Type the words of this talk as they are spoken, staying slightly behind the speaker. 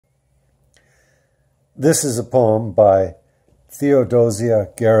This is a poem by Theodosia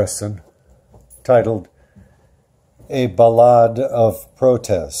Garrison titled A Ballade of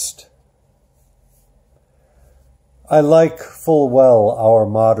Protest. I like full well our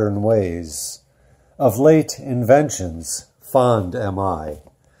modern ways. Of late inventions fond am I.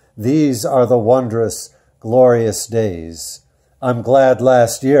 These are the wondrous, glorious days. I'm glad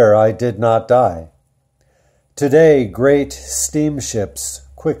last year I did not die. Today great steamships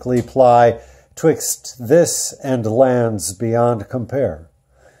quickly ply twixt this and lands beyond compare.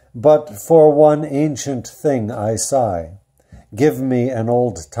 But for one ancient thing I sigh. Give me an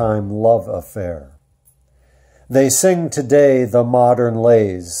old-time love affair. They sing today the modern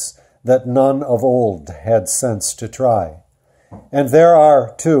lays that none of old had sense to try. And there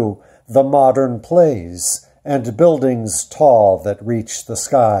are, too, the modern plays and buildings tall that reach the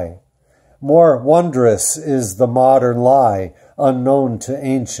sky. More wondrous is the modern lie, unknown to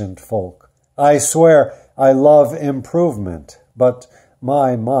ancient folk. I swear I love improvement, but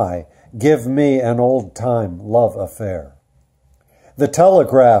my, give me an old-time love affair. The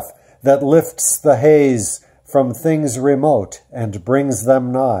telegraph that lifts the haze from things remote and brings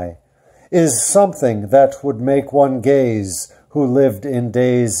them nigh is something that would make one gaze who lived in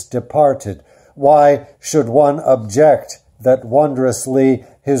days departed. Why should one object that wondrously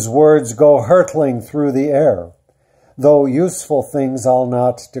his words go hurtling through the air? Though useful things I'll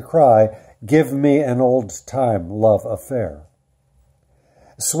not decry, give me an old-time love affair.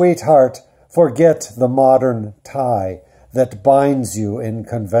 Sweetheart, forget the modern tie that binds you in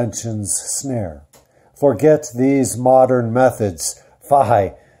convention's snare. Forget these modern methods,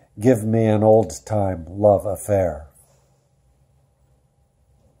 fie, give me an old-time love affair.